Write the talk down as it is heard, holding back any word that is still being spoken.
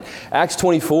Acts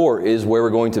 24 is where we're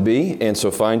going to be, and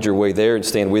so find your way there and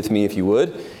stand with me if you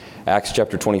would. Acts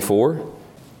chapter 24.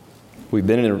 We've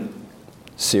been in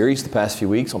a series the past few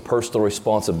weeks on personal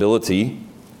responsibility,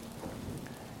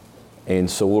 and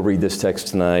so we'll read this text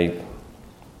tonight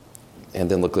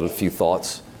and then look at a few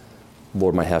thoughts the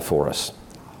Lord might have for us.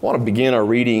 I want to begin our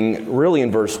reading really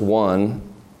in verse 1.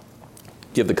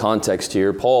 Give the context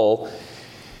here. Paul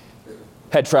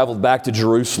had traveled back to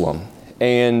Jerusalem,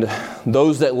 and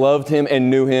those that loved him and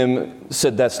knew him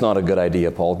said, "That's not a good idea,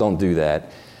 Paul. Don't do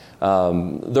that."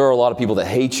 There are a lot of people that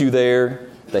hate you there.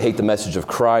 They hate the message of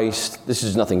Christ. This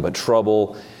is nothing but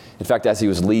trouble. In fact, as he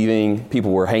was leaving,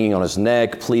 people were hanging on his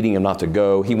neck, pleading him not to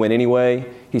go. He went anyway.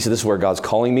 He said, "This is where God's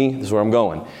calling me. This is where I'm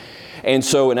going." And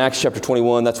so in Acts chapter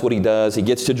 21, that's what he does. He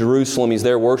gets to Jerusalem. He's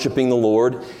there worshiping the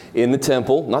Lord in the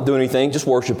temple, not doing anything, just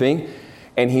worshiping.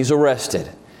 And he's arrested.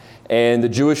 And the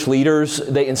Jewish leaders,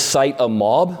 they incite a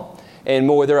mob. And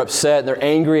more, they're upset and they're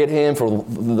angry at him for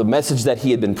the message that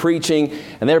he had been preaching.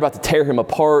 And they're about to tear him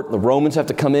apart. The Romans have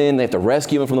to come in. They have to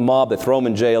rescue him from the mob. They throw him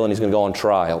in jail and he's going to go on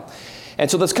trial. And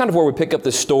so that's kind of where we pick up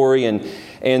this story.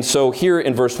 And so here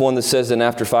in verse 1 that says, "And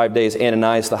after 5 days,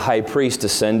 Ananias the high priest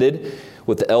descended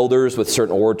with the elders, with a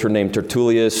certain orator named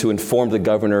Tertullus, who informed the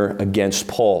governor against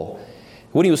Paul.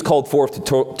 When he was called forth,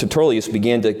 Tertullus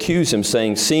began to accuse him,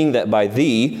 saying, 'Seeing that by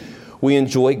thee we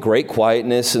enjoy great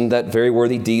quietness, and that very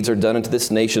worthy deeds are done unto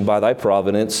this nation by thy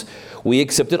providence, we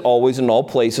accept it always in all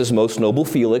places, most noble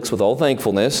Felix, with all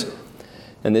thankfulness.'"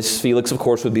 And this Felix, of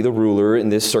course, would be the ruler in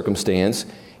this circumstance.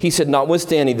 He said,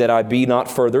 "Notwithstanding that I be not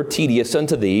further tedious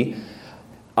unto thee,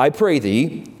 I pray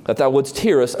thee that thou wouldst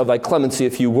hear us of thy clemency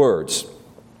a few words.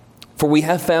 For we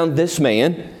have found this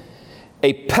man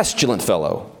a pestilent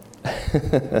fellow."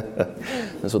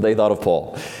 That's what they thought of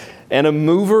Paul. "And a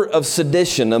mover of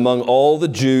sedition among all the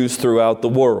Jews throughout the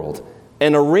world,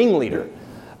 and a ringleader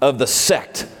of the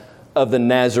sect of the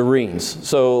Nazarenes."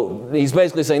 So he's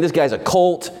basically saying this guy's a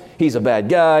cult, he's a bad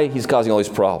guy, he's causing all these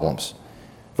problems.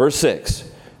 Verse 6,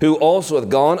 "Who also hath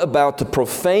gone about to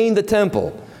profane the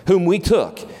temple, whom we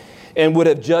took, and would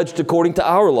have judged according to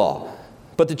our law.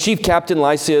 But the chief captain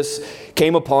Lysias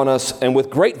came upon us, and with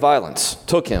great violence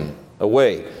took him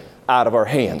away out of our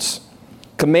hands,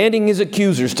 commanding his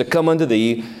accusers to come unto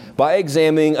thee, by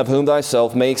examining of whom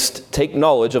thyself mayst take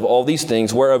knowledge of all these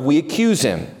things whereof we accuse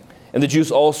him. And the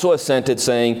Jews also assented,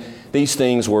 saying, These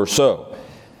things were so."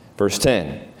 Verse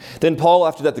 10, "Then Paul,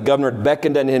 after that the governor had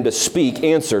beckoned unto him to speak,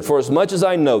 answered, For as much as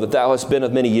I know that thou hast been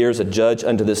of many years a judge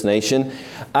unto this nation,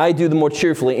 I do the more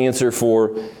cheerfully answer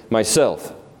for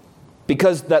myself.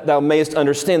 Because that thou mayest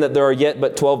understand that there are yet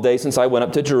but 12 days since I went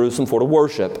up to Jerusalem for to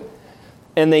worship.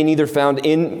 And they neither found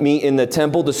in me in the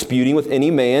temple disputing with any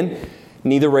man,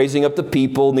 neither raising up the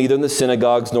people, neither in the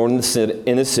synagogues nor in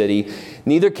the city.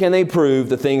 Neither can they prove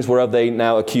the things whereof they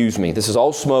now accuse me. This is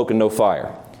all smoke and no fire.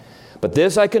 But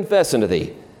this I confess unto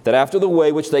thee, that after the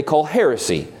way which they call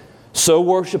heresy, so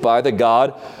worship I the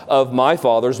God of my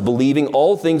fathers, believing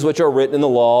all things which are written in the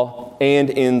law and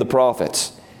in the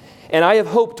prophets. And I have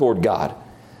hope toward God,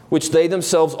 which they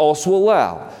themselves also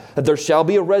allow, that there shall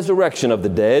be a resurrection of the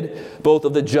dead, both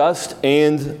of the just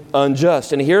and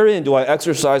unjust. And herein do I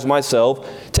exercise myself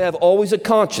to have always a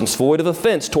conscience void of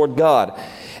offense toward God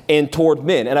and toward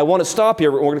men." And I want to stop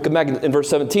here. We're going to come back in verse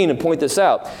 17 and point this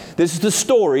out. This is the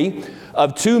story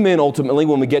of two men ultimately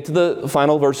when we get to the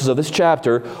final verses of this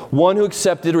chapter. One who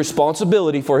accepted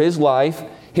responsibility for his life,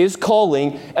 his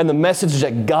calling, and the message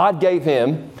that God gave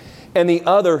him, and the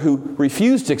other who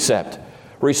refused to accept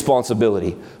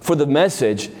responsibility for the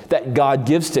message that God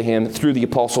gives to him through the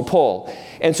Apostle Paul.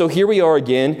 And so here we are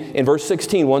again in verse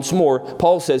 16 once more.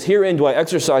 Paul says, "Herein do I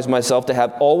exercise myself to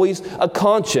have always a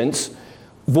conscience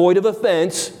void of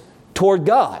offense toward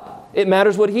God." It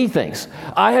matters what he thinks.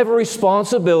 I have a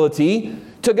responsibility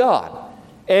to God.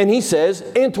 And he says,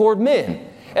 and toward men.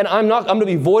 And I'm going to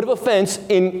be void of offense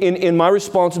in my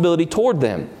responsibility toward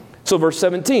them. So verse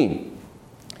 17.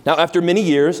 "Now after many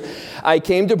years, I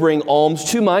came to bring alms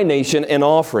to my nation and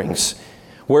offerings.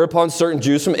 Whereupon certain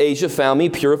Jews from Asia found me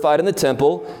purified in the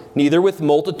temple, neither with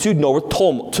multitude nor with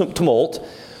tumult,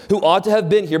 who ought to have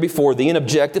been here before thee, and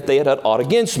object if they had had aught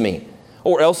against me.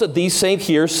 Or else that these same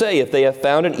here say, if they have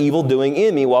found an evil doing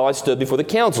in me while I stood before the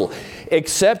council.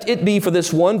 Except it be for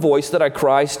this one voice that I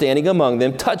cry standing among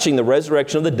them, touching the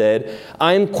resurrection of the dead,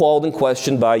 I am called and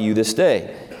questioned by you this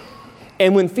day.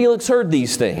 And when Felix heard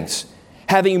these things,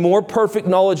 having more perfect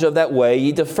knowledge of that way,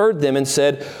 he deferred them and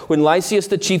said, When Lysias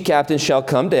the chief captain shall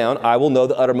come down, I will know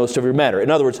the uttermost of your matter. In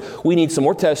other words, we need some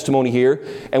more testimony here,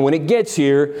 and when it gets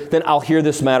here, then I'll hear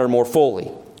this matter more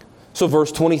fully. So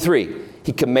verse 23,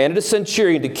 he commanded a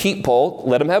centurion to keep Paul,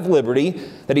 let him have liberty,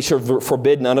 that he should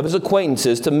forbid none of his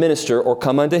acquaintances to minister or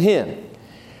come unto him.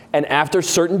 And after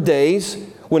certain days,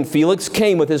 when Felix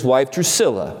came with his wife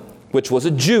Drusilla, which was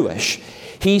a Jewess,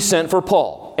 he sent for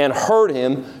Paul and heard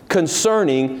him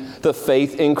concerning the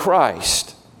faith in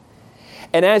Christ.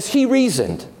 And as he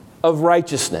reasoned of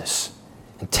righteousness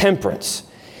and temperance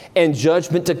and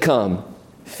judgment to come,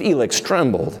 Felix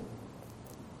trembled.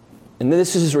 And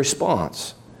this is his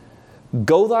response.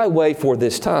 Go thy way for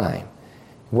this time.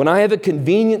 When I have a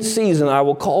convenient season, I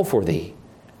will call for thee.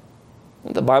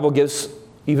 The Bible gives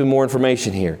even more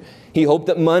information here. He hoped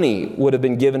that money would have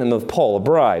been given him of Paul, a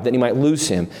bribe, that he might loose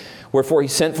him. Wherefore he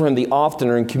sent for him the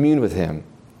oftener and communed with him.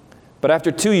 But after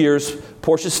 2 years,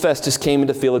 Porcius Festus came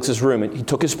into Felix's room, and he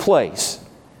took his place.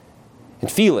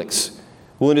 And Felix,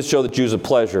 willing to show the Jews a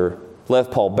pleasure,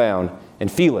 left Paul bound.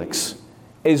 And Felix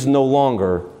is no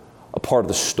longer a part of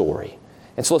the story.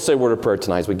 And so let's say a word of prayer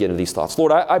tonight as we get into these thoughts.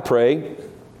 Lord, I pray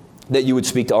that you would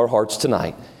speak to our hearts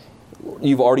tonight.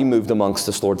 You've already moved amongst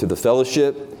us, Lord, through the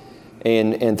fellowship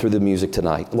and through the music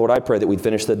tonight. Lord, I pray that we'd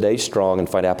finish the day strong and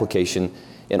find application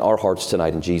in our hearts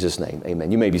tonight. In Jesus' name,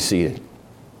 amen. You may be seated.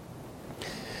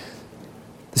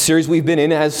 The series we've been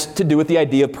in has to do with the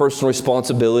idea of personal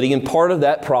responsibility, and part of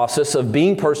that process of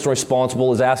being personally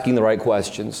responsible is asking the right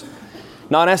questions.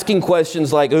 Not asking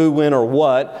questions like who, when, or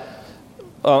what.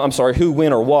 Who,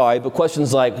 when, or why, but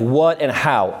questions like what and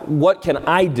how. What can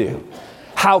I do?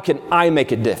 How can I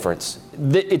make a difference?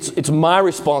 It's my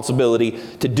responsibility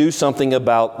to do something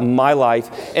about my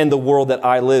life and the world that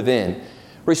I live in.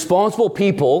 Responsible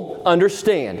people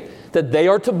understand that they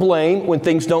are to blame when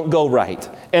things don't go right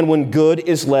and when good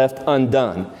is left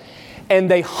undone. And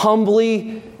they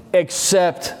humbly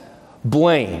accept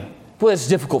blame. Well, that's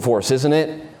difficult for us, isn't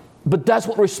it? But that's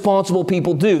what responsible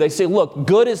people do. They say, look,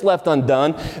 good is left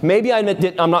undone. Maybe I'm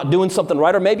not doing something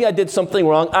right, or maybe I did something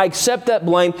wrong. I accept that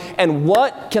blame, and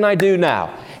what can I do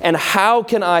now? And how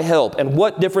can I help? And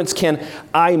what difference can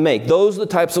I make? Those are the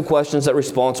types of questions that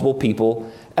responsible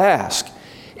people ask.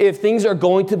 If things are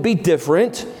going to be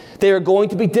different, they are going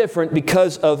to be different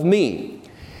because of me.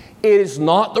 It is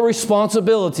not the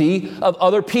responsibility of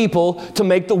other people to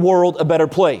make the world a better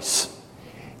place.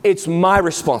 It's my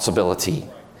responsibility.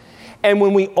 And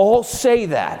when we all say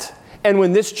that, and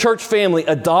when this church family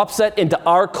adopts that into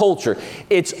our culture,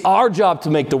 it's our job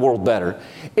to make the world better.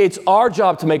 It's our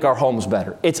job to make our homes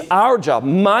better. It's our job,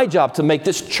 my job, to make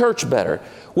this church better.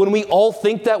 When we all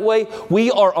think that way,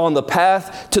 we are on the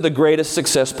path to the greatest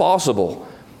success possible.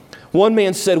 One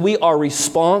man said we are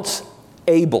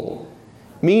response-able,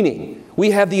 meaning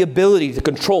we have the ability to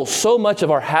control so much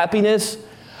of our happiness,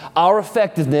 our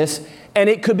effectiveness, and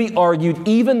it could be argued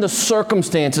even the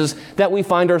circumstances that we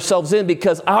find ourselves in,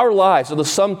 because our lives are the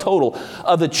sum total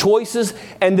of the choices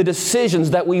and the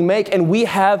decisions that we make, and we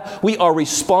are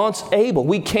response-able.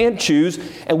 We can choose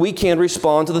and we can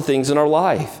respond to the things in our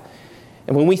life.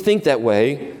 And when we think that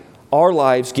way, our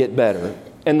lives get better,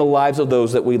 and the lives of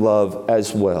those that we love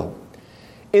as well.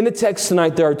 In the text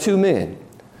tonight, there are two men.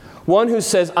 One who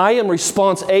says, I am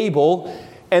response-able,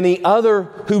 and the other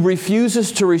who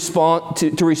refuses to respond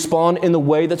in the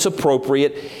way that's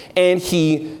appropriate, and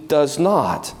he does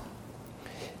not.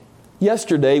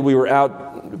 Yesterday, we were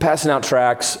out passing out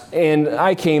tracts, and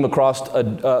I came across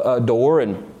a door,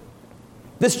 and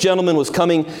this gentleman was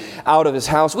coming out of his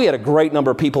house. We had a great number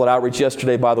of people at Outreach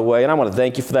yesterday, by the way, and I want to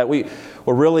thank you for that. We're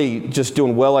really just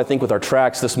doing well, I think, with our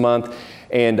tracts this month.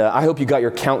 And I hope you got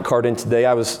your count card in today.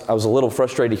 I was a little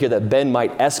frustrated to hear that Ben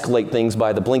might escalate things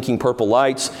by the blinking purple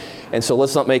lights. And so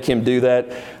let's not make him do that.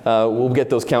 We'll get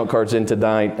those count cards in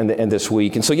tonight and this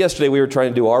week. And so yesterday we were trying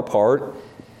to do our part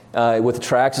with the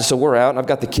tracts. And so we're out, and I've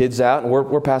got the kids out, and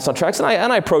we're passing on tracts. And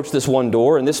I approached this one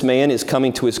door, and this man is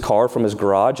coming to his car from his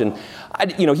garage. And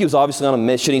he was obviously on a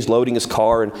mission. He's loading his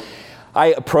car. And I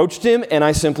approached him, and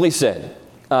I simply said,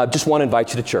 just want to invite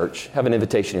you to church. Have an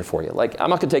invitation here for you. Like, I'm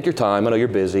not going to take your time. I know you're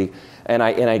busy. And I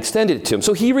extended it to him.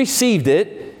 So he received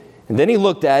it, and then he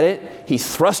looked at it. He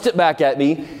thrust it back at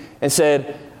me and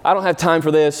said, I don't have time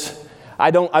for this.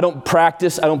 I don't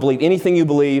practice. I don't believe anything you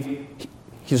believe.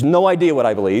 He has no idea what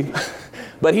I believe,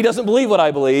 but he doesn't believe what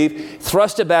I believe.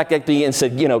 Thrust it back at me and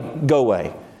said, go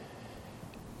away.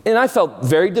 And I felt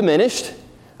very diminished,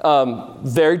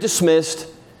 very dismissed,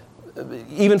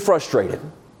 even frustrated.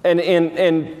 And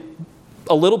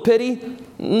a little pity,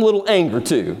 a little anger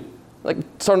too. Like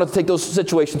starting to take those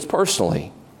situations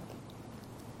personally.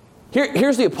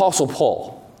 Here's the Apostle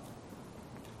Paul,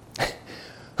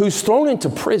 who's thrown into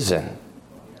prison,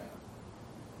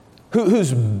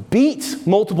 who's beat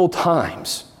multiple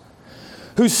times,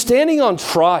 who's standing on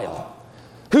trial,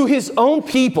 who his own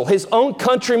people, his own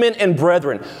countrymen and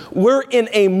brethren, were in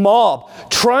a mob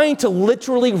trying to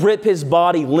literally rip his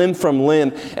body limb from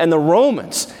limb, and the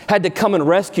Romans had to come and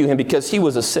rescue him because he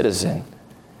was a citizen.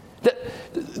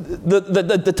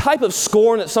 The type of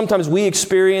scorn that sometimes we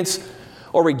experience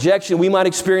or rejection we might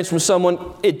experience from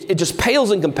someone, it just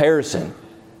pales in comparison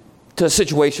to a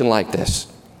situation like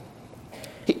this.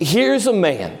 Here's a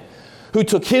man who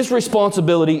took his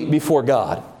responsibility before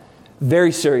God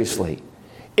very seriously.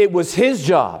 It was his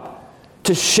job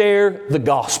to share the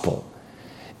gospel.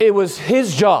 It was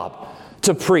his job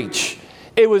to preach.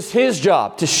 It was his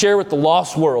job to share with the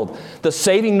lost world the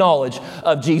saving knowledge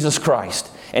of Jesus Christ.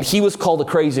 And he was called a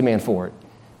crazy man for it.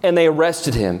 And they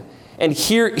arrested him. And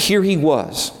here he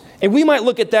was. And we might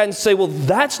look at that and say, well,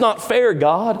 that's not fair,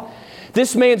 God.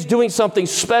 This man's doing something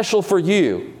special for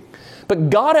you. But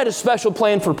God had a special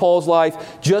plan for Paul's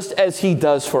life just as he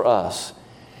does for us.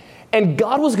 And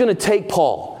God was going to take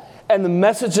Paul and the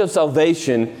message of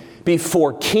salvation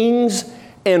before kings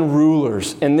and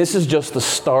rulers. And this is just the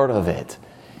start of it.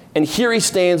 And here he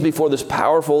stands before this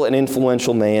powerful and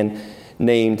influential man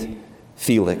named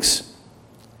Felix.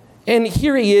 And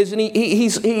here he is, and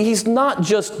he's not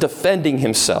just defending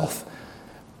himself.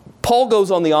 Paul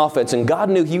goes on the offense, and God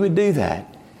knew he would do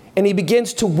that. And he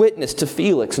begins to witness to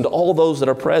Felix and to all those that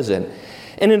are present.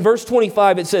 And in verse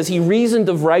 25 it says, he reasoned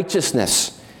of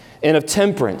righteousness and of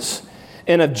temperance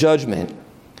and of judgment.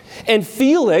 And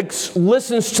Felix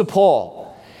listens to Paul.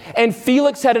 And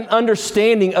Felix had an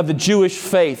understanding of the Jewish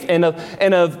faith and of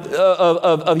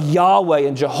Yahweh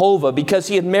and Jehovah, because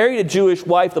he had married a Jewish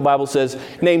wife, the Bible says,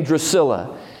 named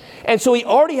Drusilla. And so he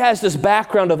already has this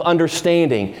background of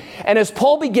understanding. And as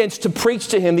Paul begins to preach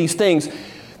to him these things,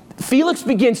 Felix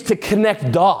begins to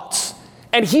connect dots.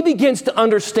 And he begins to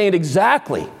understand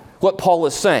exactly what Paul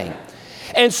is saying.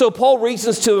 And so Paul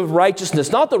reasons to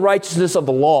righteousness, not the righteousness of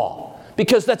the law,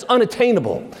 because that's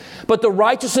unattainable, but the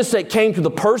righteousness that came through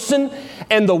the person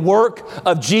and the work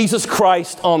of Jesus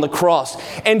Christ on the cross.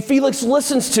 And Felix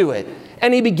listens to it,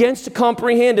 and he begins to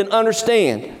comprehend and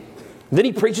understand. Then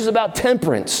he preaches about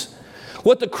temperance,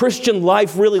 what the Christian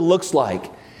life really looks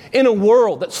like in a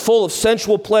world that's full of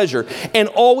sensual pleasure and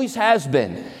always has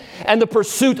been, and the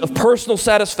pursuit of personal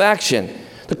satisfaction.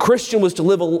 The Christian was to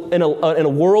live in a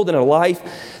world and a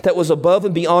life that was above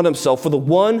and beyond himself for the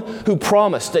one who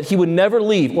promised that he would never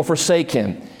leave or forsake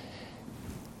him.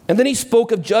 And then he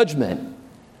spoke of judgment,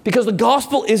 because the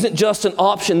gospel isn't just an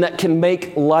option that can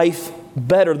make life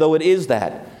better, though it is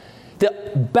that.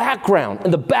 The background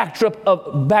and the backdrop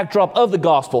of the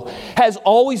gospel has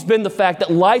always been the fact that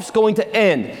life's going to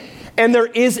end, and there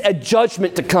is a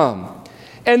judgment to come.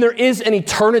 And there is an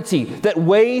eternity that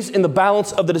weighs in the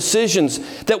balance of the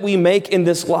decisions that we make in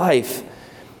this life.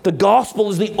 The gospel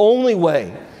is the only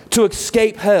way to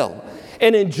escape hell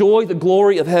and enjoy the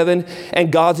glory of heaven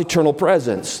and God's eternal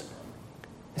presence.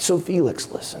 And so Felix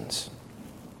listens.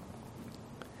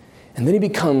 And then he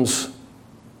becomes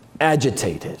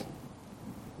agitated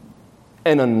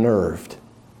and unnerved.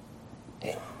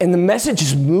 And the message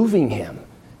is moving him.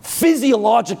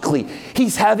 Physiologically,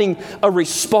 he's having a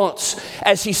response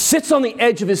as he sits on the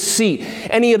edge of his seat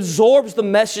and he absorbs the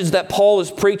message that Paul is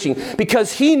preaching,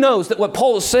 because he knows that what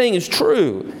Paul is saying is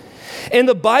true. And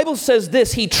the Bible says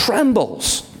this: he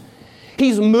trembles.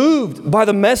 He's moved by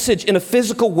the message in a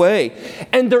physical way.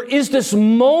 And there is this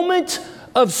moment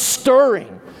of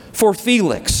stirring for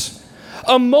Felix.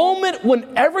 A moment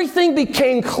when everything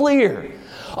became clear.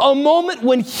 A moment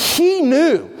when he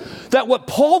knew that what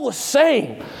Paul was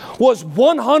saying was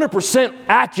 100%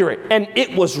 accurate, and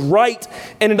it was right,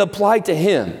 and it applied to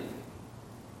him.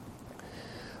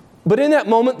 But in that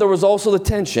moment, there was also the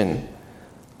tension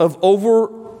of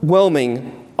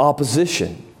overwhelming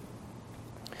opposition.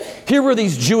 Here were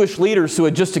these Jewish leaders who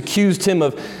had just accused him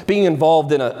of being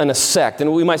involved in a sect,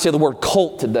 and we might say the word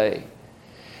cult today.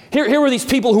 Here were these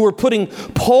people who were putting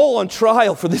Paul on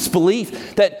trial for this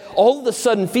belief that all of a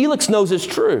sudden Felix knows is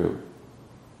true.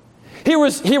 He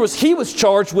was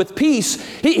charged with peace.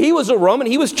 He was a Roman.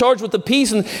 He was charged with the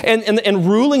peace and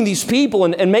ruling these people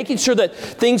and making sure that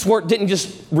things didn't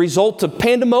just result to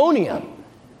pandemonium.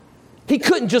 He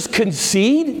couldn't just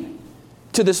concede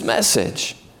to this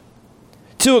message.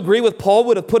 To agree with Paul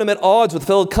would have put him at odds with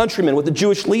fellow countrymen, with the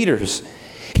Jewish leaders.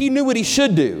 He knew what he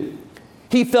should do.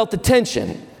 He felt the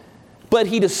tension. But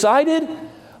he decided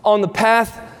on the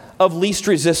path of least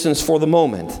resistance for the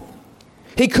moment.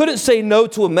 He couldn't say no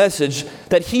to a message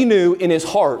that he knew in his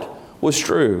heart was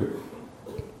true.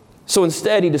 So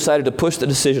instead, he decided to push the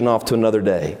decision off to another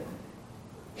day.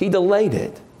 He delayed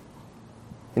it.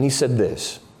 And he said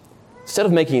this: instead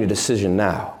of making a decision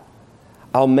now,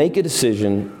 I'll make a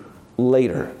decision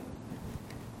later.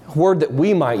 A word that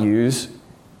we might use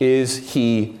is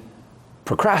he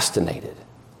procrastinated.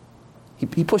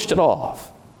 He pushed it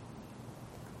off.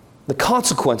 The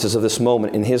consequences of this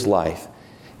moment in his life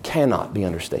cannot be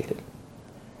understated.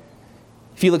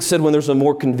 Felix said, when there's a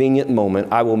more convenient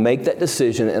moment, I will make that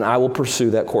decision and I will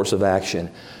pursue that course of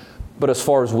action. But as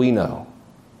far as we know,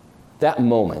 that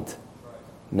moment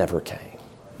never came.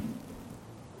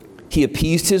 He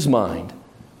appeased his mind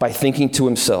by thinking to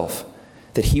himself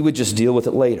that he would just deal with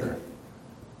it later.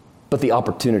 But the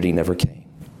opportunity never came.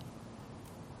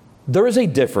 There is a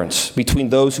difference between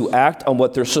those who act on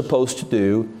what they're supposed to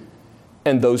do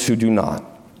and those who do not.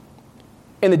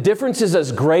 And the difference is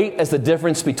as great as the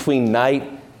difference between night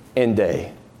and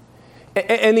day.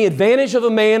 And the advantage of a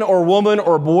man or woman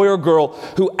or boy or girl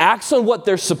who acts on what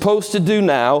they're supposed to do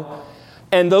now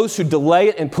and those who delay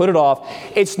it and put it off,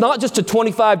 it's not just a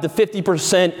 25 to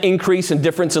 50% increase in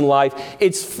difference in life.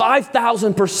 It's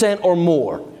 5,000% or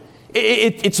more.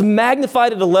 It's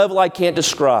magnified at a level I can't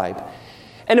describe.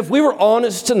 And if we were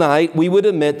honest tonight, we would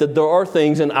admit that there are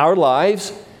things in our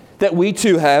lives that we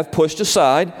too have pushed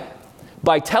aside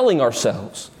by telling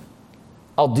ourselves,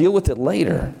 I'll deal with it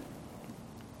later.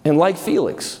 And like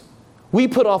Felix, we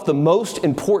put off the most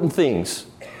important things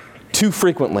too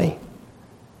frequently.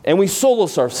 And we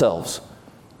solace ourselves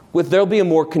with there'll be a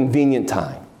more convenient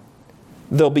time.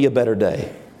 There'll be a better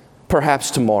day.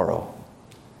 Perhaps tomorrow.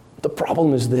 The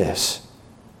problem is this.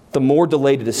 The more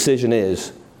delayed a decision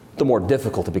is, the more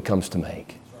difficult it becomes to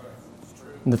make.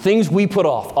 And the things we put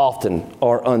off often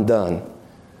are undone.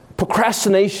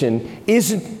 Procrastination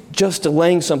isn't just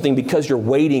delaying something because you're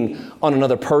waiting on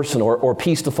another person or a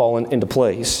piece to fall into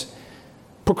place.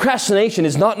 Procrastination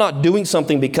is not doing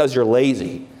something because you're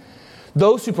lazy.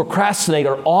 Those who procrastinate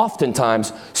are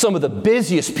oftentimes some of the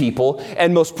busiest people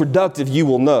and most productive you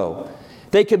will know.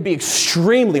 They can be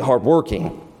extremely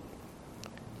hardworking.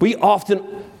 We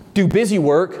often do busy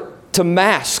work to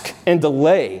mask and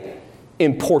delay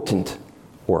important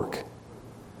work.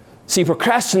 See,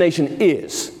 procrastination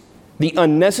is the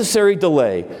unnecessary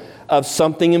delay of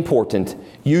something important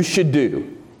you should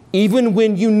do, even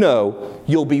when you know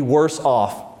you'll be worse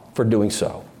off for doing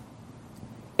so.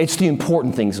 It's the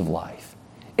important things of life.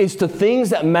 It's the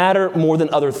things that matter more than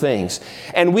other things.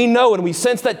 And we know and we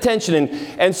sense that tension.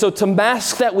 And so to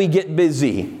mask that, we get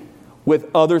busy with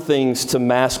other things to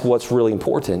mask what's really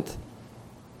important.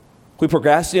 We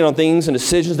procrastinate on things and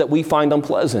decisions that we find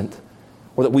unpleasant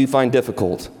or that we find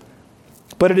difficult.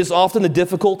 But it is often the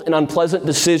difficult and unpleasant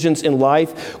decisions in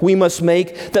life we must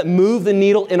make that move the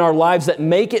needle in our lives, that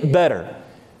make it better.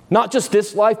 Not just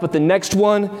this life, but the next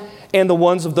one and the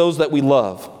ones of those that we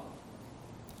love.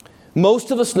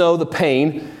 Most of us know the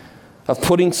pain of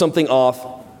putting something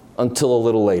off until a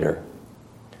little later.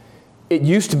 It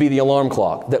used to be the alarm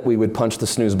clock that we would punch the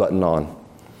snooze button on.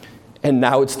 And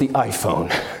now it's the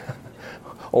iPhone.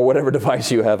 Or whatever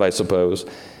device you have, I suppose.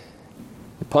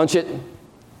 You punch it,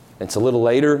 it's a little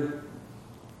later,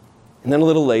 and then a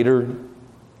little later,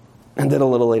 and then a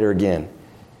little later again.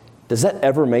 Does that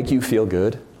ever make you feel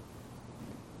good?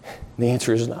 And the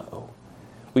answer is no.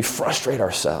 We frustrate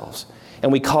ourselves,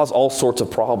 and we cause all sorts of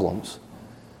problems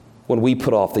when we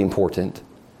put off the important.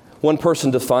 One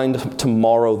person defined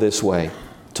tomorrow this way.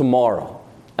 Tomorrow,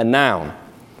 a noun.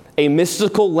 A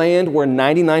mystical land where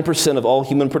 99% of all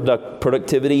human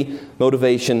productivity,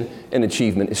 motivation, and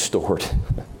achievement is stored.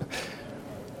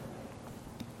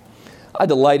 I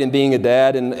delight in being a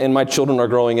dad, and my children are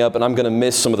growing up, and I'm going to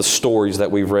miss some of the stories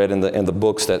that we've read and the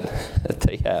books that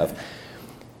they have.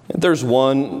 And there's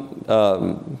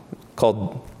one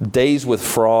called Days with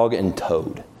Frog and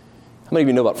Toad. How many of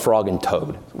you know about Frog and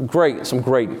Toad? Some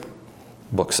great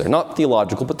books there. Not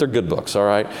theological, but they're good books, all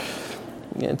right?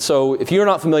 And so if you're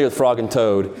not familiar with Frog and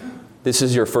Toad, this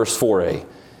is your first foray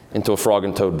into a Frog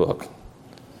and Toad book.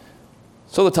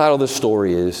 So the title of this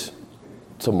story is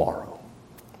Tomorrow.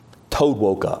 Toad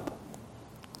woke up.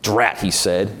 Drat, he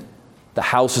said. The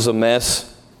house is a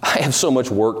mess. I have so much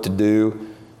work to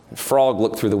do. And Frog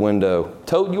looked through the window.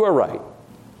 Toad, you are right,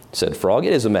 said Frog.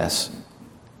 It is a mess.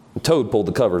 And Toad pulled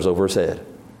the covers over his head.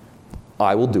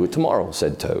 I will do it tomorrow,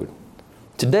 said Toad.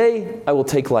 Today, I will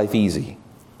take life easy.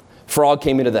 Frog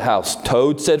came into the house.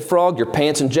 Toad, said Frog, your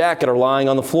pants and jacket are lying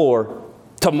on the floor.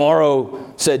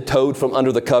 Tomorrow, said Toad from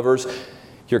under the covers.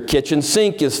 Your kitchen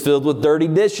sink is filled with dirty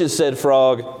dishes, said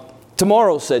Frog.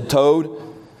 Tomorrow, said Toad,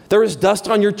 there is dust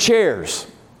on your chairs.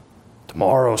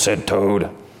 Tomorrow, said Toad.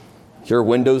 Your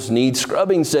windows need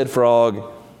scrubbing, said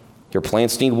Frog. Your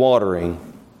plants need watering.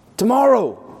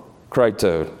 Tomorrow, cried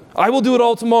Toad. I will do it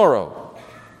all tomorrow.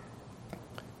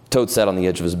 Toad sat on the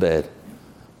edge of his bed.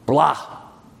 Blah,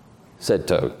 said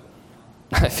Toad.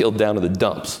 I feel down to the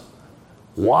dumps.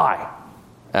 Why?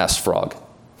 Asked Frog.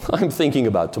 I'm thinking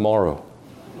about tomorrow,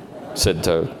 said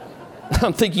Toad.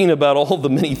 I'm thinking about all the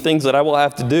many things that I will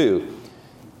have to do.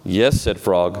 Yes, said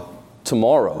Frog,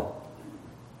 tomorrow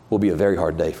will be a very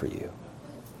hard day for you.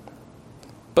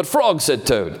 But Frog, said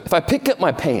Toad, if I pick up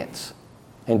my pants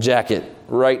and jacket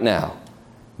right now,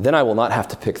 then I will not have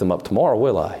to pick them up tomorrow,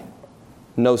 will I?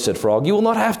 No, said Frog, you will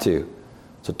not have to.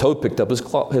 So Toad picked up his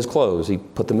clothes. He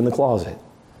put them in the closet.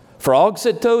 Frog,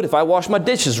 said Toad, if I wash my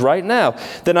dishes right now,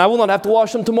 then I will not have to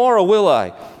wash them tomorrow, will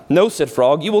I? No, said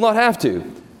Frog, you will not have to.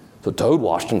 So Toad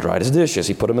washed and dried his dishes.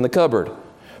 He put them in the cupboard.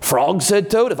 Frog, said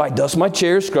Toad, if I dust my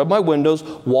chairs, scrub my windows,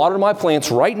 water my plants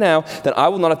right now, then I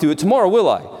will not have to do it tomorrow, will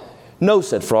I? No,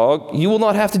 said Frog, you will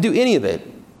not have to do any of it.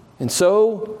 And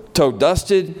so Toad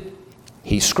dusted,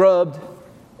 he scrubbed,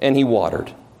 and he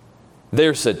watered.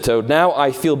 There, said Toad, now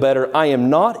I feel better. I am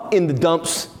not in the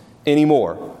dumps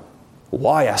anymore.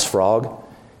 Why? Asked Frog.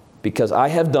 Because I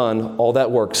have done all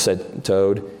that work, said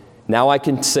Toad. Now I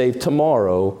can save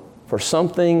tomorrow for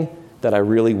something that I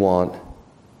really want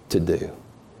to do.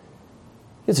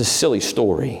 It's a silly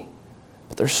story,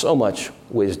 but there's so much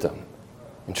wisdom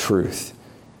and truth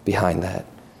behind that.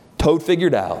 Toad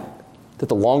figured out that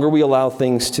the longer we allow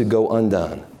things to go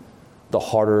undone, the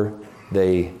harder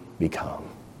they become.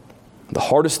 The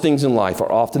hardest things in life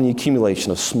are often the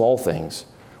accumulation of small things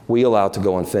we allow to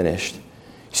go unfinished. You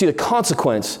see, the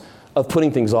consequence of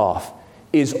putting things off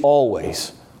is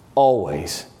always,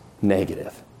 always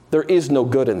negative. There is no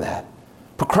good in that.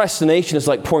 Procrastination is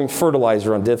like pouring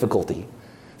fertilizer on difficulty.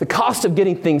 The cost of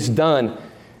getting things done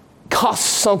costs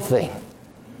something.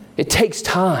 It takes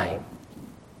time.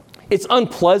 It's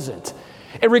unpleasant.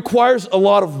 It requires a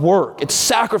lot of work. It's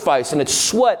sacrifice and it's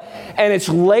sweat and it's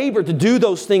labor to do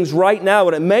those things right now,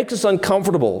 and it makes us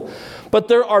uncomfortable. But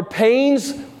there are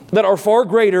pains that are far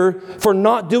greater for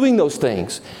not doing those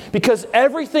things, because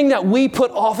everything that we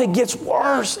put off, it gets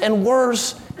worse and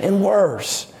worse and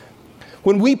worse.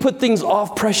 When we put things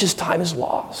off, precious time is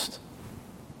lost.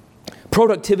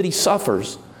 Productivity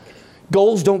suffers.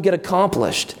 Goals don't get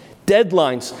accomplished.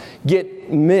 Deadlines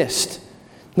get missed.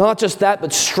 Not just that,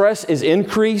 but stress is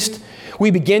increased.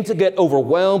 We begin to get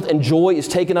overwhelmed and joy is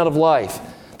taken out of life.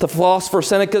 The philosopher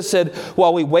Seneca said,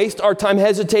 while we waste our time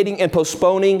hesitating and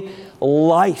postponing,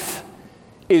 life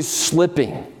is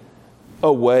slipping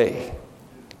away.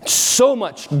 So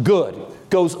much good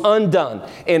goes undone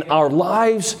in our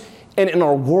lives and in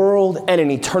our world and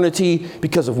in eternity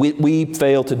because of we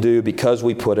fail to do, because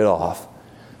we put it off.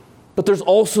 But there's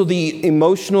also the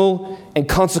emotional and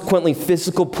consequently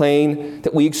physical pain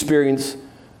that we experience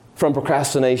from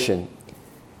procrastination.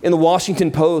 In the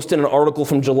Washington Post, in an article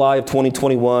from July of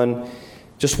 2021,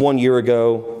 just 1 year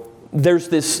ago, there's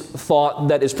this thought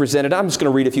that is presented. I'm just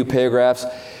going to read a few paragraphs.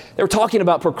 They were talking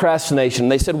about procrastination.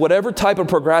 They said, whatever type of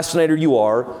procrastinator you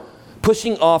are,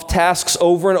 pushing off tasks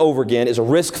over and over again is a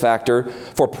risk factor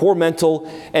for poor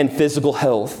mental and physical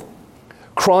health.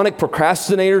 Chronic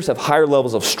procrastinators have higher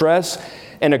levels of stress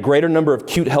and a greater number of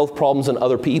acute health problems than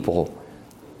other people.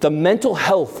 The mental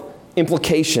health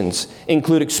implications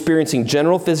include experiencing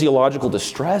general physiological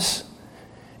distress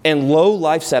and low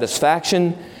life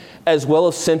satisfaction, as well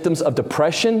as symptoms of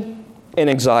depression and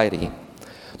anxiety.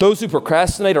 Those who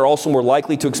procrastinate are also more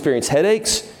likely to experience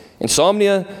headaches,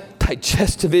 insomnia,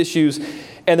 digestive issues,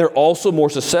 and they're also more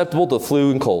susceptible to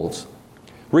flu and colds.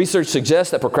 Research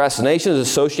suggests that procrastination is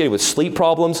associated with sleep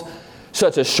problems,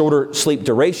 such as shorter sleep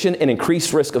duration and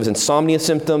increased risk of insomnia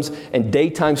symptoms and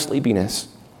daytime sleepiness.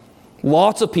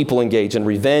 Lots of people engage in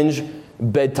revenge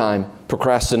bedtime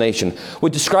procrastination,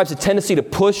 which describes a tendency to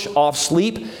push off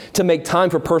sleep to make time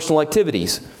for personal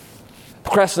activities.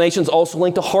 Procrastination is also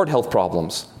linked to heart health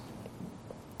problems.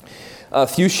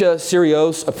 Fuchsia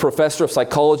Sirios, a professor of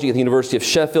psychology at the University of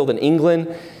Sheffield in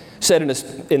England, said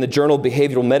in the Journal of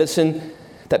Behavioral Medicine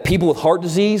that people with heart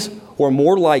disease were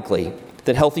more likely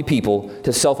than healthy people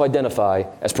to self-identify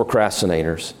as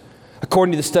procrastinators.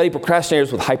 According to the study,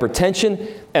 procrastinators with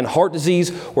hypertension and heart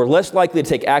disease were less likely to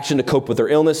take action to cope with their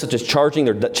illness, such as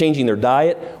changing their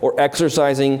diet or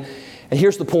exercising. And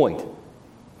here's the point.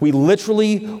 We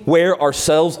literally wear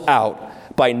ourselves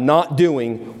out by not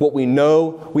doing what we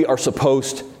know we are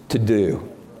supposed to do.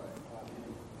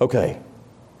 Okay,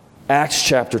 Acts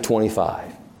chapter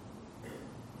 25.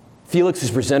 Felix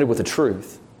is presented with the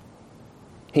truth.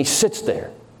 He sits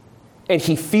there and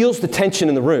he feels the tension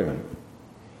in the room.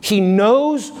 He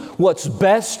knows what's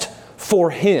best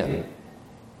for him,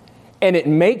 and it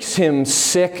makes him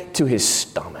sick to his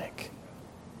stomach.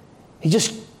 He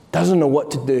just doesn't know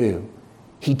what to do.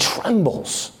 He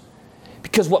trembles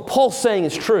because what Paul's saying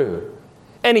is true.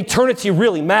 And eternity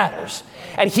really matters.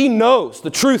 And he knows the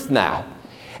truth now.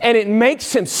 And it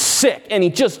makes him sick. And he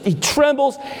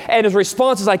trembles. And his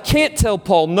response is, I can't tell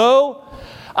Paul no.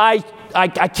 I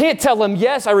can't tell him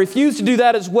yes. I refuse to do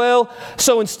that as well.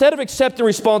 So instead of accepting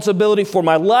responsibility for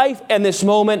my life and this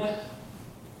moment,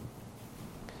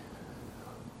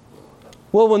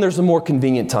 well, when there's a more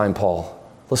convenient time, Paul,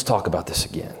 let's talk about this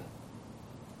again.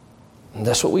 And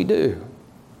that's what we do.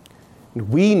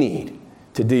 We need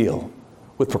to deal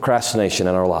with procrastination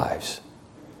in our lives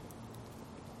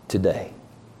today.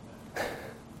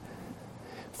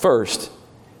 First,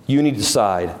 you need to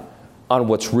decide on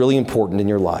what's really important in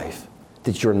your life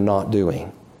that you're not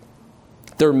doing.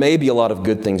 There may be a lot of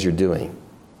good things you're doing,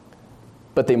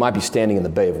 but they might be standing in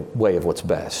the way of what's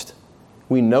best.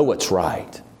 We know what's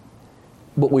right,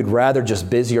 but we'd rather just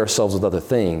busy ourselves with other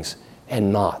things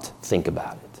and not think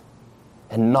about it,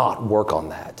 and not work on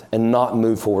that, and not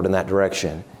move forward in that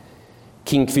direction.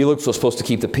 King Felix was supposed to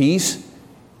keep the peace.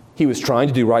 He was trying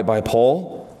to do right by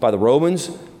Paul, by the Romans,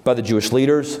 by the Jewish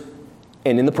leaders,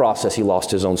 and in the process, he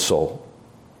lost his own soul.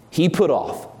 He put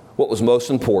off what was most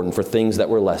important for things that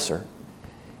were lesser.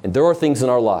 And there are things in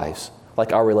our lives,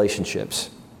 like our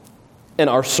relationships, and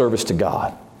our service to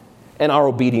God, and our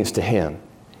obedience to Him.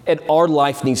 And our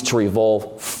life needs to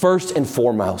revolve first and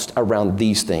foremost around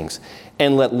these things,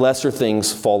 and let lesser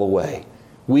things fall away.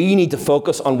 We need to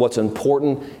focus on what's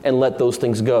important and let those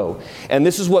things go. And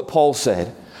this is what Paul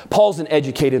said. Paul's an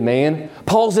educated man.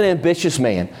 Paul's an ambitious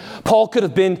man. Paul could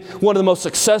have been one of the most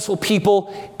successful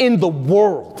people in the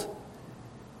world.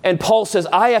 And Paul says,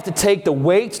 I have to take the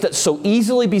weights that so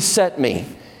easily beset me,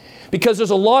 because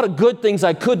there's a lot of good things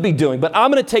I could be doing, but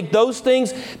I'm going to take those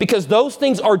things because those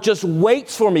things are just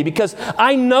weights for me, because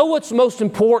I know what's most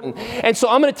important. And so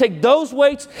I'm going to take those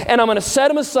weights and I'm going to set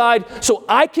them aside so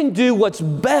I can do what's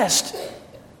best.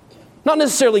 Not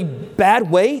necessarily bad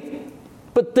weight,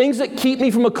 but things that keep me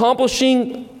from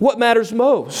accomplishing what matters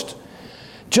most.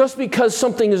 Just because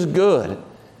something is good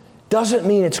doesn't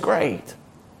mean it's great.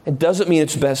 It doesn't mean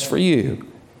it's best for you.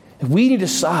 We need to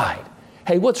decide,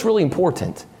 hey, what's really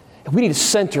important? And we need to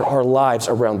center our lives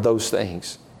around those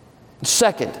things. And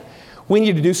second, we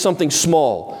need to do something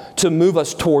small to move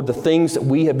us toward the things that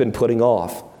we have been putting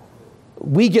off.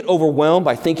 We get overwhelmed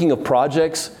by thinking of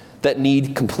projects that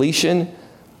need completion.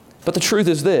 But the truth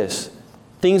is this: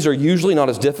 things are usually not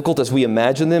as difficult as we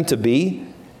imagine them to be,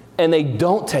 and they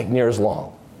don't take near as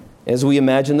long as we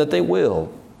imagine that they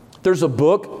will. There's a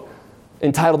book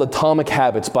entitled Atomic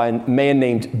Habits by a man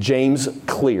named James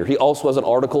Clear. He also has an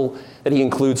article that he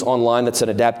includes online that's an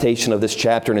adaptation of this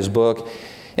chapter in his book.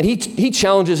 And he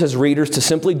challenges his readers to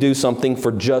simply do something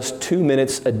for just 2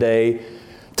 minutes a day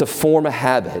to form a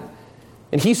habit.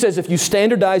 And he says if you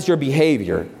standardize your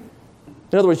behavior,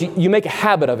 in other words, you make a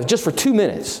habit of it just for 2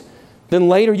 minutes, then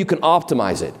later you can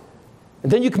optimize it.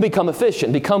 And then you can become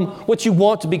efficient, become what you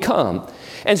want to become.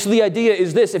 And so the idea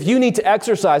is this: if you need to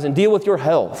exercise and deal with your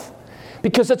health,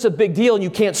 because that's a big deal, and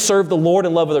you can't serve the Lord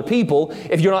and love other people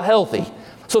if you're not healthy.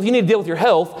 So if you need to deal with your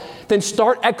health, then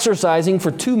start exercising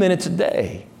for 2 minutes a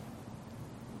day.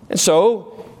 And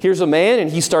so here's a man,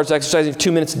 and he starts exercising for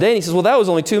 2 minutes a day, and he says, well, that was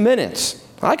only 2 minutes.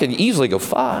 I could easily go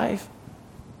 5.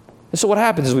 And so what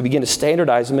happens is we begin to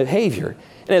standardize the behavior.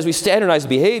 And as we standardize the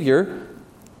behavior,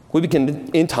 we begin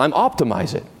to, in time,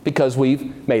 optimize it, because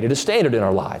we've made it a standard in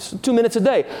our lives. 2 minutes a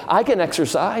day. I can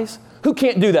exercise. Who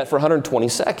can't do that for 120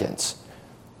 seconds?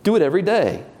 Do it every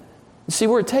day and see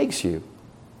where it takes you.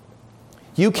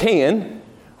 You can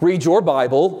read your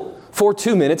Bible for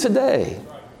 2 minutes a day.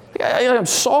 I'm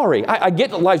sorry. I get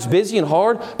that life's busy and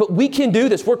hard, but we can do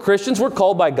this. We're Christians. We're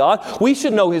called by God. We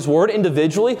should know His Word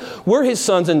individually. We're His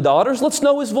sons and daughters. Let's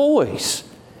know His voice.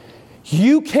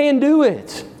 You can do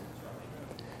it.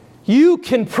 You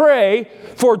can pray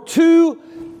for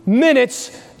 2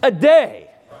 minutes a day.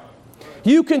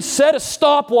 You can set a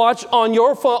stopwatch on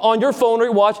your phone or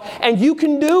your watch, and you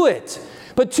can do it.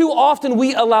 But too often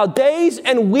we allow days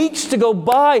and weeks to go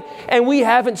by, and we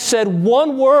haven't said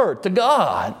one word to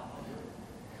God.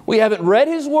 We haven't read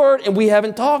His Word, and we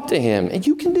haven't talked to Him. And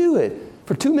you can do it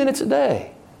for 2 minutes a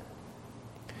day.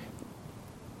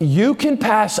 You can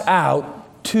pass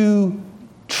out 2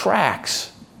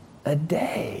 tracts a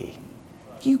day.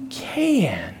 You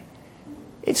can.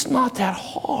 It's not that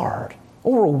hard.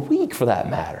 Or a week for that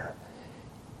matter.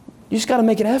 You just got to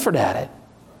make an effort at it.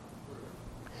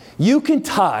 You can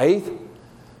tithe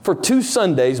for 2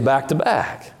 Sundays back to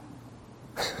back.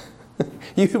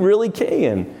 You really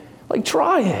can. Like,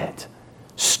 try it.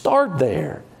 Start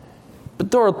there. But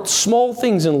there are small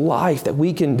things in life that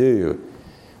we can do.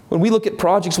 When we look at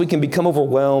projects, we can become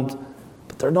overwhelmed,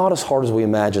 but they're not as hard as we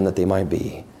imagine that they might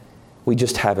be. We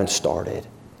just haven't started.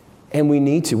 And we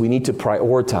need to. We need to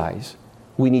prioritize.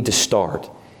 We need to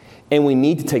start. And we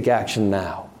need to take action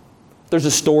now. There's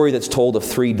a story that's told of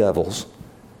 3 devils.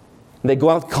 They go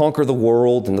out to conquer the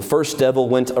world, and the first devil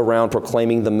went around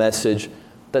proclaiming the message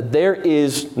that there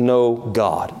is no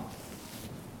God.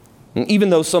 And even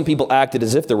though some people acted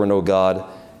as if there were no God,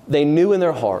 they knew in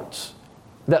their hearts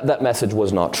that that message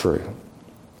was not true.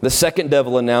 The second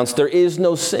devil announced there is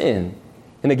no sin.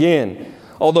 And again,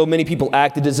 although many people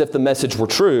acted as if the message were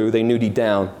true, they knew deep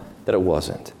down that it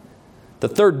wasn't. The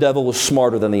third devil was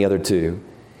smarter than the other 2.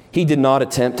 He did not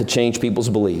attempt to change people's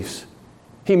beliefs.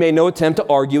 He made no attempt to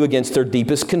argue against their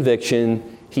deepest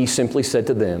conviction. He simply said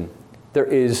to them, there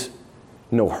is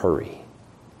no hurry.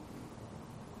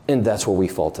 And that's where we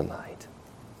fall tonight.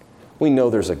 We know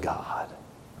there's a God.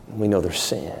 We know there's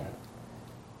sin.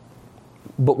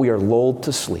 But we are lulled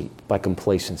to sleep by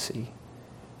complacency.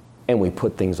 And we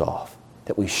put things off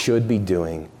that we should be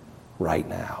doing right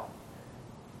now.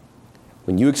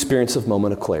 When you experience a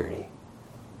moment of clarity,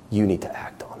 you need to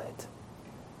act on it.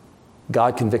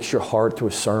 God convicts your heart through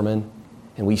a sermon,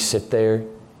 and we sit there,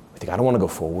 we think, I don't want to go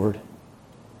forward.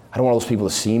 I don't want those people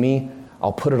to see me.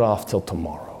 I'll put it off till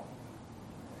tomorrow.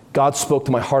 God spoke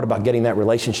to my heart about getting that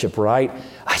relationship right.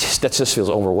 That just feels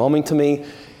overwhelming to me.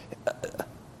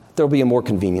 There'll be a more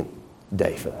convenient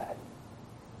day for that.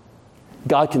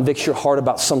 God convicts your heart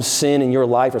about some sin in your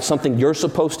life or something you're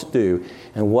supposed to do,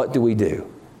 and what do? We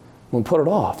put it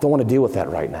off. Don't want to deal with that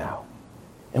right now.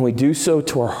 And we do so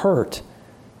to our hurt.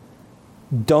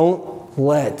 Don't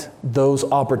let those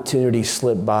opportunities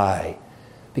slip by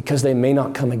because they may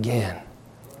not come again.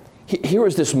 Here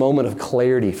is this moment of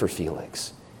clarity for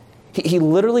Felix. He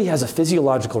literally has a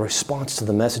physiological response to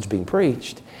the message being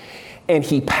preached, and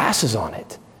he passes on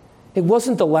it. It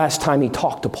wasn't the last time he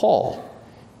talked to Paul.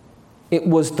 It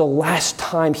was the last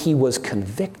time he was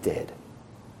convicted,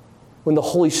 when the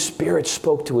Holy Spirit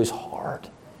spoke to his heart,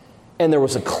 and there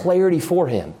was a clarity for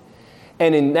him.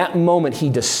 And in that moment, he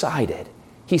decided.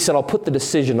 He said, I'll put the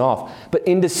decision off. But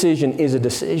indecision is a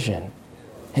decision.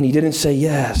 And he didn't say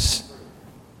yes.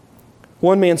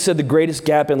 One man said the greatest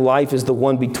gap in life is the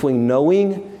one between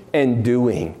knowing and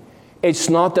doing. It's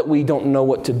not that we don't know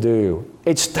what to do.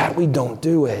 It's that we don't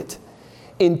do it.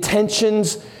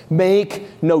 Intentions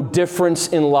make no difference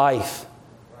in life.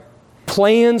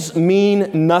 Plans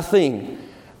mean nothing.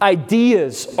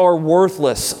 Ideas are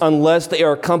worthless unless they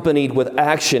are accompanied with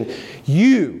action.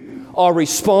 You are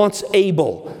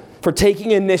responsible for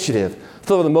taking initiative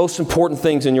for the most important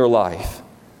things in your life.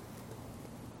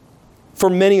 For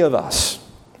many of us,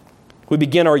 we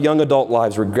begin our young adult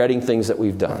lives regretting things that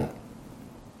we've done.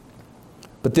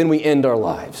 But then we end our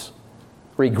lives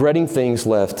regretting things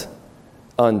left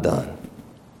undone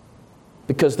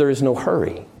because there is no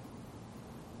hurry.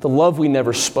 The love we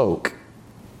never spoke,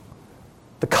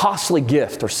 the costly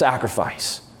gift or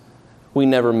sacrifice we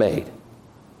never made,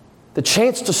 the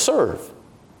chance to serve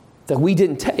that we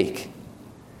didn't take.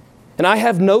 And I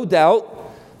have no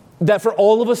doubt that for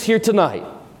all of us here tonight,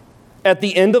 at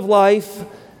the end of life,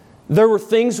 there were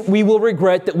things we will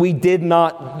regret that we did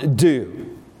not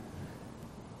do.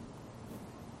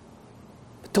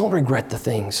 But don't regret the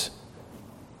things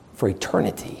for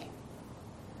eternity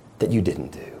that you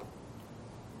didn't do.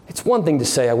 It's one thing to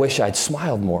say, I wish I'd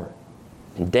smiled more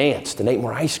and danced and ate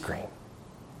more ice cream.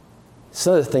 It's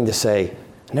another thing to say,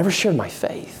 I never shared my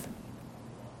faith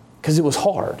because it was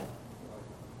hard.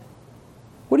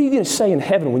 What are you going to say in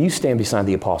heaven when you stand beside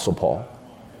the Apostle Paul?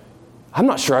 I'm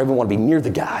not sure I even want to be near the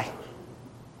guy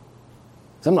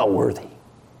because I'm not worthy.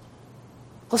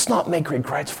 Let's not make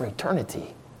regrets for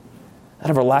eternity out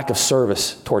of our lack of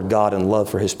service toward God and love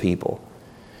for His people.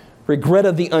 Regret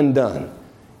of the undone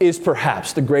is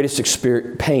perhaps the greatest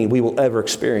pain we will ever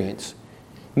experience.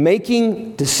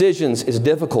 Making decisions is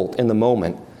difficult in the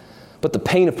moment, but the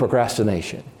pain of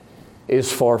procrastination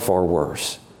is far, far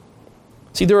worse.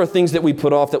 See, there are things that we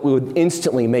put off that would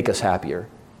instantly make us happier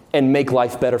and make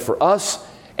life better for us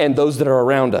and those that are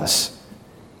around us.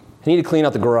 I need to clean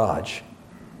out the garage.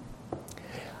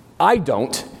 I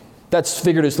don't. That's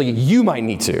figuratively, you might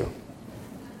need to.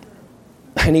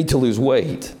 I need to lose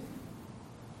weight.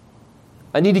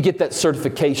 I need to get that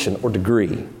certification or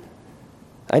degree.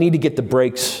 I need to get the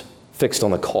brakes fixed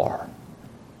on the car.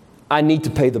 I need to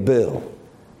pay the bill.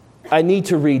 I need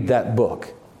to read that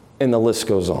book, and the list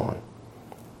goes on.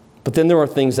 But then there are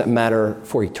things that matter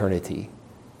for eternity,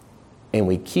 and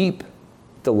we keep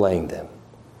delaying them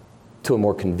to a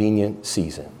more convenient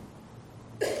season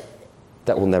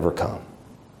that will never come.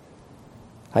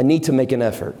 I need to make an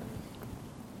effort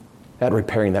at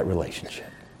repairing that relationship.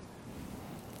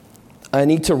 I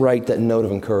need to write that note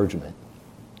of encouragement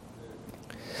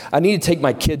I need to take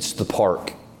my kids to the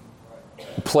park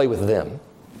and play with them.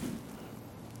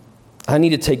 I need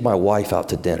to take my wife out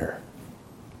to dinner.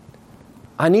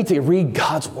 I need to read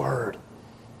God's word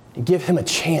and give him a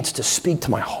chance to speak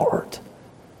to my heart.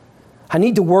 I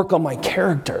need to work on my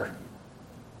character.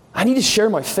 I need to share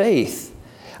my faith.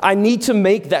 I need to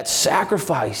make that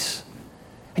sacrifice.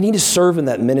 I need to serve in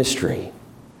that ministry.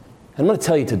 And I'm going to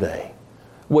tell you today,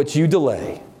 what you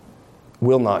delay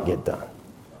will not get done.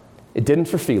 It didn't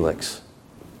for Felix,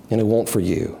 and it won't for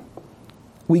you.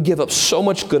 We give up so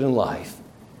much good in life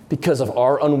because of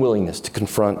our unwillingness to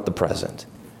confront the present.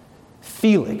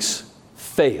 Felix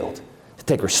failed to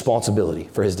take responsibility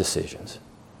for his decisions.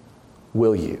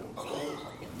 Will you?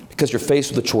 Because you're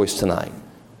faced with a choice tonight.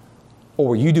 Or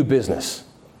will you do business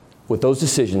with those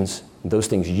decisions and those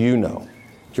things you know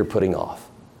you're putting off?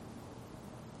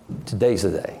 Today's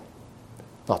the day,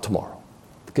 not tomorrow.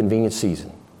 The convenient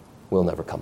season will never come